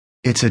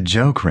It's a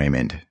joke,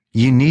 Raymond.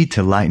 You need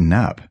to lighten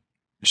up.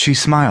 She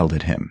smiled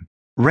at him.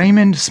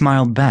 Raymond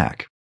smiled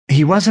back.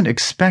 He wasn't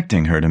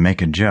expecting her to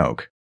make a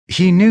joke.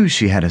 He knew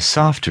she had a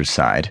softer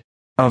side.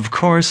 Of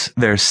course,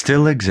 there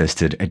still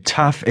existed a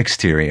tough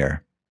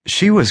exterior.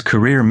 She was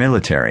career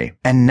military,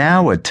 and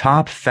now a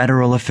top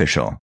federal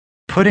official.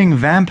 Putting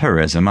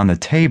vampirism on the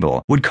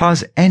table would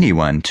cause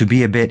anyone to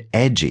be a bit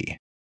edgy.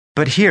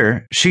 But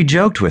here, she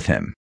joked with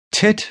him,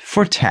 tit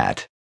for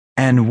tat,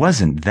 and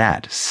wasn't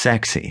that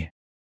sexy.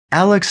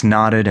 Alex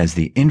nodded as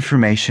the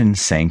information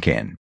sank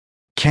in.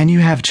 Can you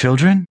have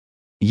children?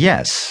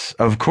 Yes,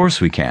 of course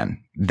we can.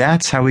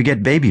 That's how we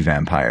get baby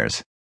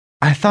vampires.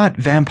 I thought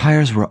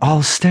vampires were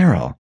all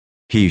sterile.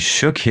 He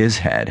shook his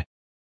head.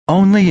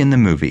 Only in the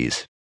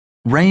movies.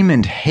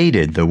 Raymond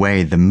hated the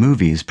way the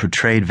movies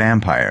portrayed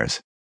vampires.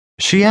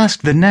 She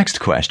asked the next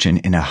question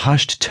in a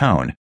hushed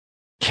tone.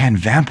 Can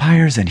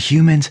vampires and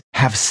humans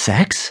have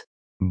sex?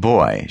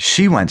 Boy,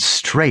 she went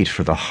straight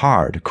for the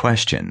hard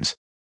questions.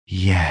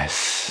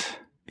 Yes.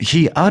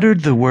 He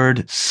uttered the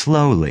word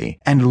slowly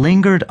and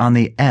lingered on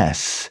the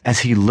S as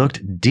he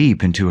looked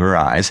deep into her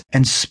eyes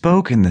and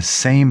spoke in the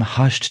same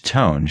hushed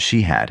tone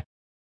she had.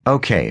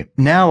 Okay,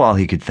 now all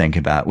he could think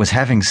about was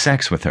having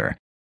sex with her.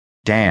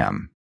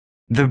 Damn.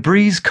 The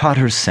breeze caught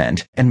her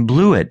scent and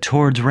blew it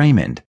towards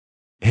Raymond.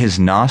 His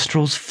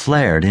nostrils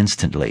flared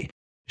instantly.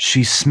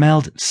 She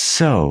smelled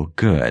so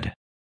good.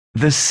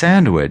 The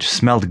sandwich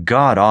smelled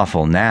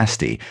god-awful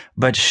nasty,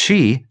 but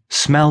she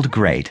smelled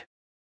great.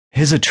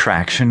 His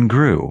attraction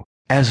grew,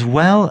 as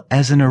well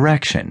as an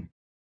erection.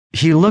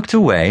 He looked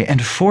away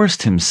and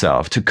forced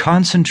himself to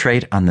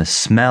concentrate on the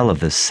smell of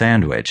the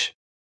sandwich.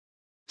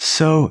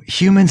 So,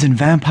 humans and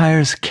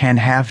vampires can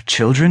have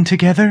children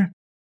together?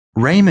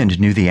 Raymond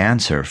knew the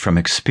answer from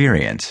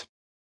experience.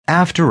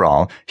 After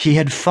all, he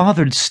had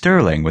fathered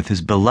Sterling with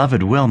his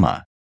beloved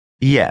Wilma.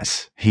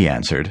 Yes, he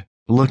answered,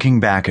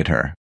 looking back at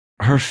her.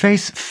 Her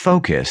face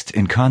focused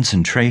in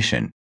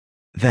concentration.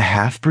 The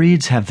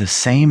half-breeds have the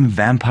same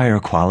vampire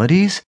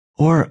qualities?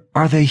 Or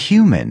are they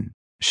human?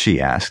 She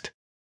asked.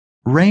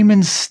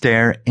 Raymond's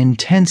stare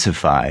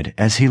intensified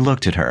as he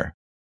looked at her.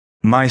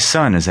 My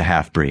son is a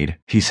half-breed,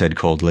 he said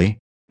coldly.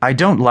 I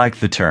don't like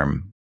the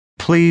term.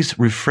 Please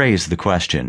rephrase the question.